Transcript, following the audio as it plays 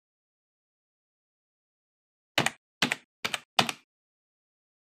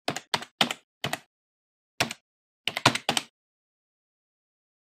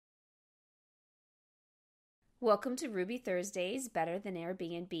Welcome to Ruby Thursdays Better Than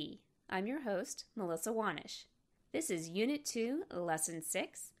Airbnb. I'm your host, Melissa Wanish. This is Unit 2, Lesson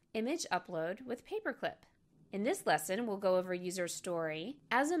 6, Image Upload with Paperclip. In this lesson, we'll go over user story.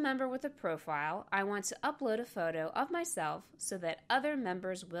 As a member with a profile, I want to upload a photo of myself so that other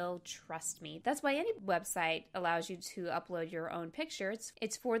members will trust me. That's why any website allows you to upload your own picture.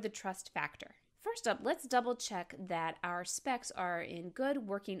 It's for the trust factor. First up, let's double check that our specs are in good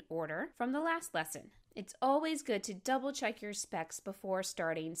working order from the last lesson. It's always good to double check your specs before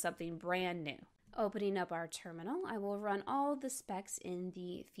starting something brand new. Opening up our terminal, I will run all the specs in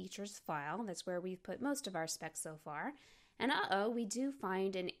the features file. That's where we've put most of our specs so far. And we do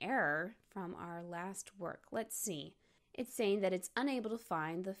find an error from our last work. Let's see. It's saying that it's unable to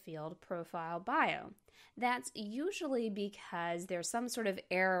find the field profile bio. That's usually because there's some sort of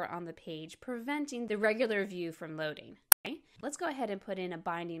error on the page preventing the regular view from loading. Okay. Let's go ahead and put in a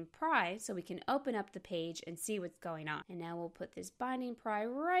binding pry so we can open up the page and see what's going on. And now we'll put this binding pry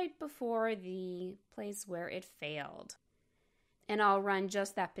right before the place where it failed. And I'll run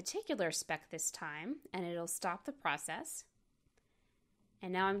just that particular spec this time, and it'll stop the process.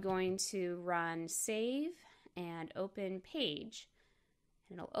 And now I'm going to run save and open page.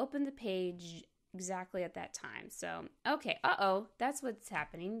 And it'll open the page exactly at that time. So, okay, that's what's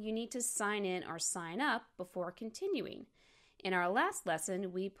happening. You need to sign in or sign up before continuing. In our last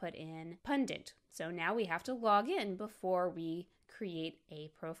lesson, we put in pundit. So now we have to log in before we create a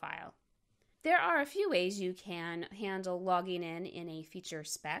profile. There are a few ways you can handle logging in a feature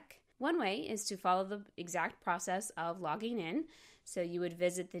spec. One way is to follow the exact process of logging in. So you would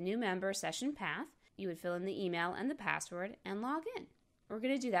visit the new member session path, you would fill in the email and the password and log in. We're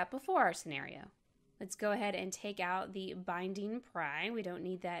going to do that before our scenario. Let's go ahead and take out the binding pry. We don't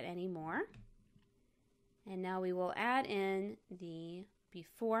need that anymore. And now we will add in the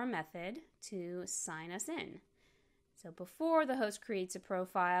before method to sign us in. So before the host creates a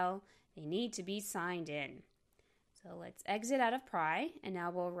profile, they need to be signed in. So let's exit out of pry, and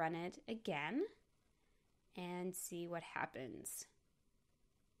now we'll run it again and see what happens.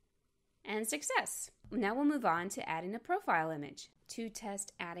 And success. Now we'll move on to adding a profile image. To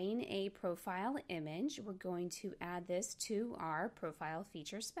test adding a profile image, we're going to add this to our profile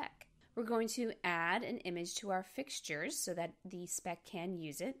feature spec. We're going to add an image to our fixtures so that the spec can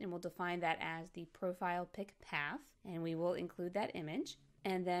use it, and we'll define that as the profile pic path, and we will include that image.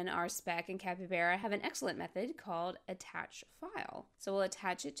 And then our spec and Capybara have an excellent method called attach file. So we'll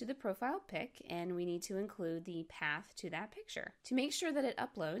attach it to the profile pic, and we need to include the path to that picture. To make sure that it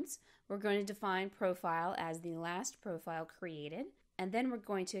uploads, we're going to define profile as the last profile created, and then we're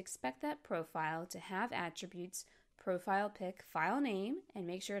going to expect that profile to have attributes profile pic file name and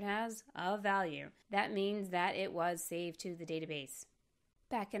make sure it has a value. That means that it was saved to the database.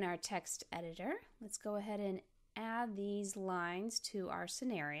 Back in our text editor, let's go ahead and add these lines to our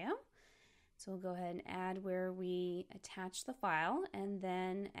scenario. So we'll go ahead and add where we attach the file and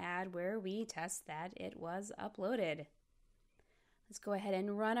then add where we test that it was uploaded. Let's go ahead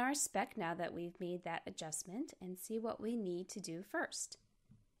and run our spec now that we've made that adjustment and see what we need to do first.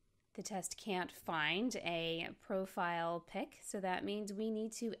 The test can't find a profile pic, so that means we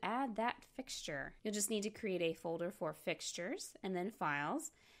need to add that fixture. You'll just need to create a folder for fixtures and then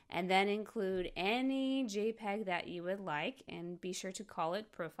files, and then include any JPEG that you would like, and be sure to call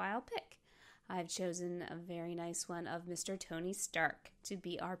it profile pic. I've chosen a very nice one of Mr. Tony Stark to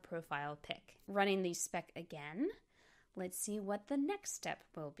be our profile pic. Running the spec again, let's see what the next step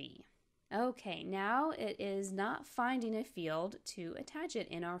will be. Okay, now it is not finding a field to attach it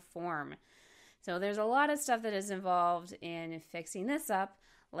in our form. So there's a lot of stuff that is involved in fixing this up.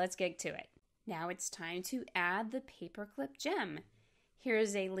 Let's get to it. Now it's time to add the Paperclip gem.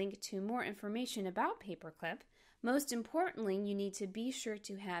 Here's a link to more information about Paperclip. Most importantly, you need to be sure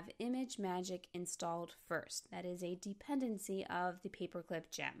to have ImageMagick installed first. That is a dependency of the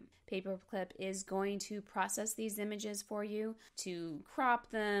Paperclip gem. Paperclip is going to process these images for you, to crop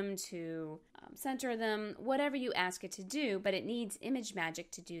them, to center them, whatever you ask it to do, but it needs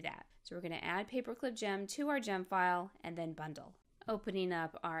ImageMagick to do that. So we're going to add Paperclip gem to our gem file and then bundle. Opening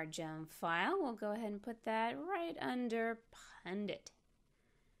up our gem file, we'll go ahead and put that right under Pundit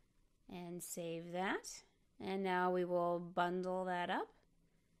and save that. And now we will bundle that up.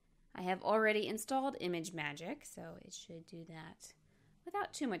 I have already installed ImageMagick, so it should do that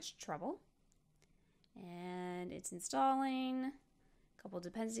without too much trouble. And it's installing a couple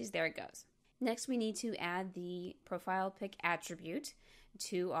dependencies. There it goes. Next, we need to add the profile pic attribute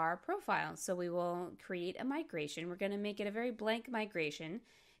to our profile. So we will create a migration. We're going to make it a very blank migration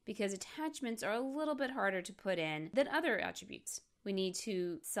because attachments are a little bit harder to put in than other attributes. We need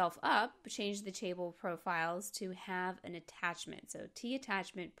to self-up, change the table profiles to have an attachment. So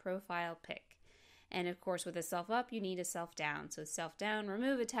T-attachment profile pick. And of course, with a self-up, you need a self-down. So self-down,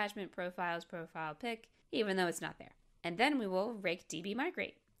 remove attachment profiles, profile pick, even though it's not there. And then we will rake db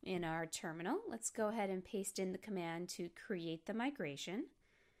migrate. In our terminal, let's go ahead and paste in the command to create the migration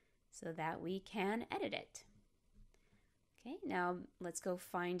so that we can edit it. Okay, now let's go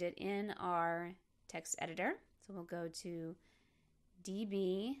find it in our text editor. So we'll go to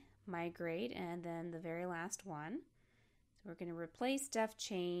db migrate and then the very last one. So we're going to replace def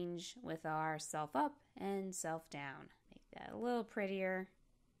change with our self up and self down. Make that a little prettier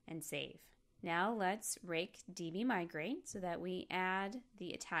and save. Now let's rake db migrate so that we add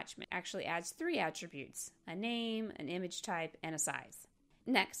the attachment. Actually adds 3 attributes: a name, an image type, and a size.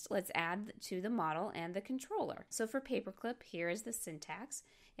 Next, let's add to the model and the controller. So for Paperclip, here is the syntax.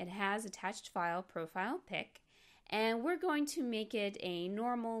 It has attached file profile pic, and we're going to make it a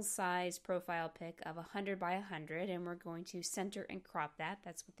normal size profile pic of 100 by 100, and we're going to center and crop that.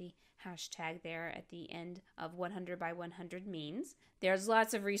 That's what the hashtag there at the end of 100 by 100 means. There's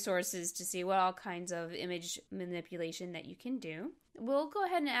lots of resources to see what all kinds of image manipulation that you can do. We'll go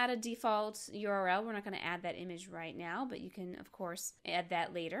ahead and add a default URL. We're not going to add that image right now, but you can, of course, add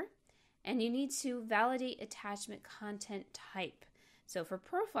that later. And you need to validate attachment content type. So for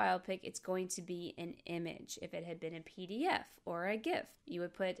profile pic, it's going to be an image. If it had been a PDF or a GIF, you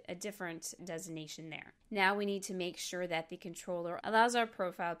would put a different designation there. Now we need to make sure that the controller allows our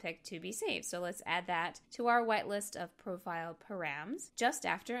profile pic to be saved. So let's add that to our whitelist of profile params just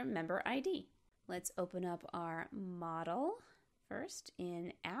after member ID. Let's open up our model first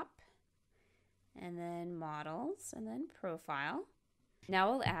in app, and then models, and then profile. Now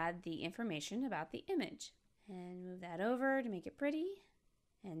we'll add the information about the image. And move that over to make it pretty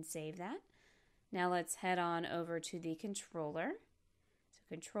and save that. Now let's head on over to the controller. So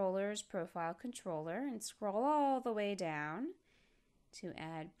controllers, profile controller, and scroll all the way down to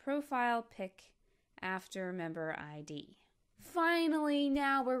add profile pic after member ID. Finally,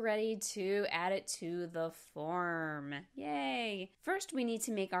 now we're ready to add it to the form. Yay! First, we need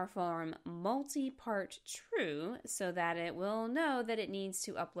to make our form multi-part true so that it will know that it needs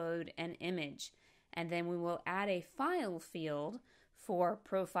to upload an image. And then we will add a file field for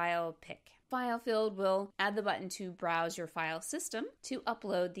profile pic. File field will add the button to browse your file system to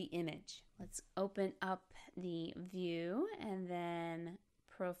upload the image. Let's open up the view and then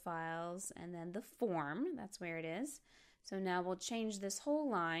profiles and then the form. That's where it is. So now we'll change this whole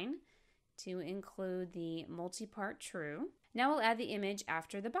line to include the multi-part true. Now we'll add the image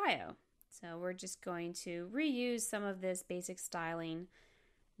after the bio. So we're just going to reuse some of this basic styling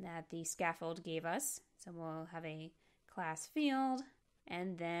that the scaffold gave us. So we'll have a class field,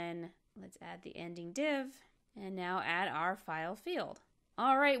 and then let's add the ending div, and now add our file field.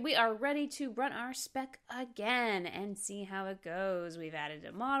 All right, we are ready to run our spec again and see how it goes. We've added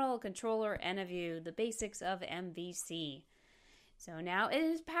a model, controller, and a view, the basics of MVC. So now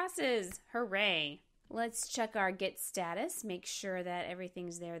it passes. Hooray! Let's check our Git status, make sure that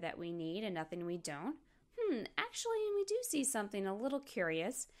everything's there that we need and nothing we don't. Actually, we do see something a little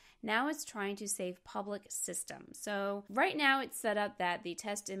curious. Now it's trying to save public system. So right now it's set up that the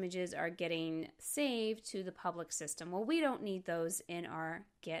test images are getting saved to the public system. Well, we don't need those in our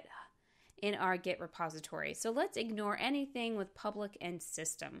Git repository. So let's ignore anything with public and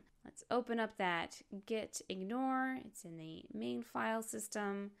system. Let's open up that gitignore. It's in the main file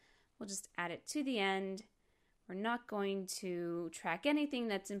system. We'll just add it to the end. We're not going to track anything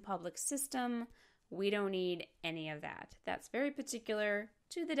that's in public system. We don't need any of that. That's very particular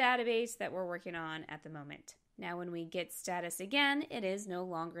to the database that we're working on at the moment. Now when we get status again, it is no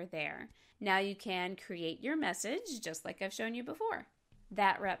longer there. Now you can create your message just like I've shown you before.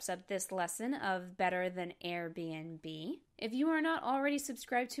 That wraps up this lesson of Better Than Airbnb. If you are not already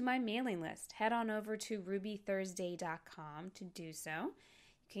subscribed to my mailing list, head on over to rubythursday.com to do so.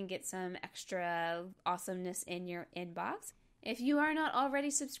 You can get some extra awesomeness in your inbox. If you are not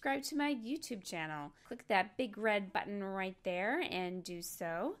already subscribed to my YouTube channel, click that big red button right there and do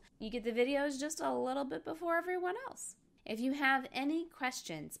so. You get the videos just a little bit before everyone else. If you have any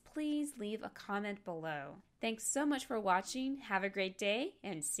questions, please leave a comment below. Thanks so much for watching. Have a great day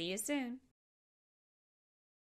and see you soon.